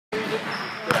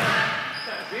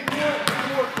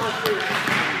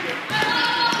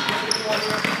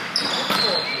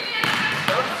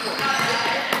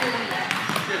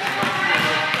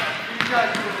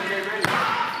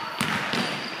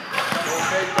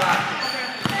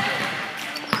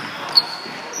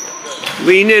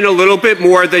Lean in a little bit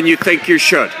more than you think you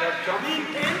should.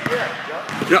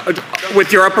 No,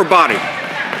 with your upper body.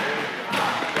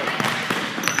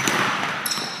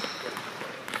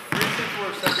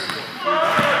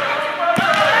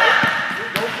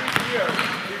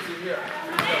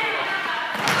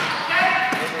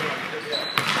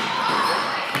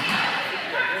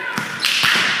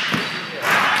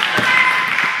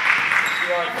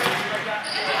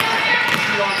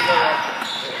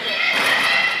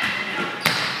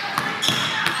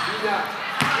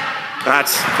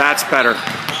 That's better.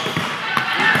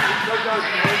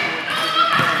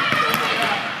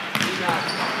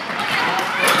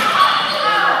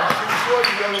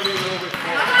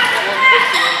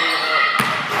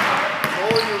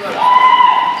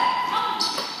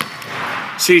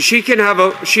 See, she can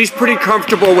have she's pretty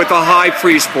comfortable with a high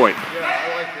freeze point.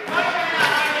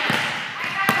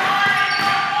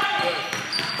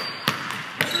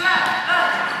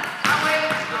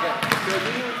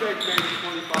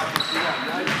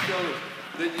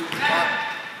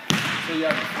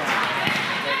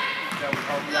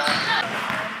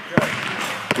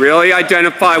 Really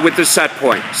identify with the set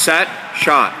point. Set,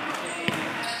 shot.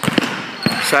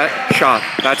 Set, shot.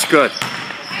 That's good.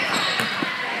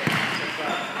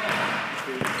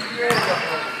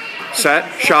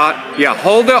 Set, shot. Yeah,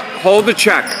 hold the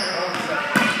check.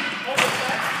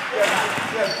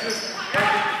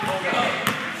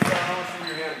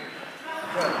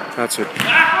 That's it.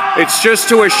 It's just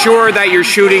to assure that you're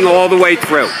shooting all the way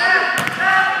through.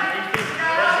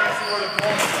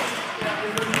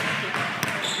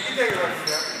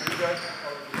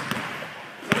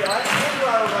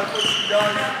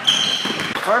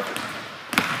 Perfect.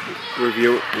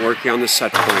 Review, working on the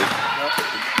set point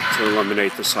to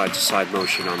eliminate the side-to-side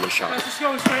motion on the shot. Just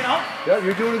going straight up? Yeah,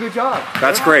 you're doing a good job.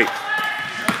 That's great.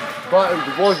 But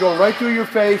the ball's going right through your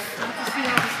face.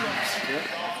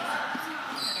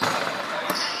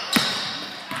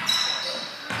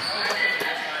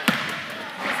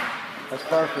 That's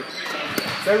perfect.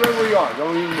 Stay right where you are.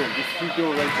 Don't even move. Just keep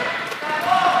doing right there.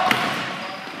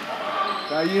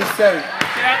 Now you steady.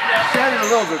 Steady a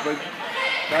little bit, but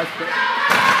that's good.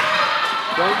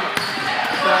 Don't move.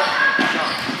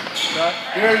 Set.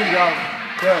 There you go.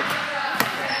 Good.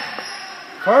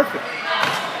 Perfect.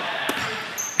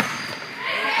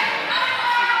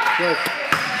 Good.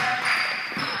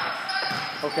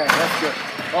 Okay, that's good.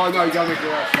 Oh no, you gotta make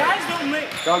your last one. Guys don't make.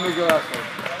 Gotta make your last one.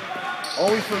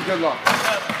 Always for good luck.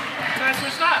 Can I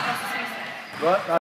switch that? What?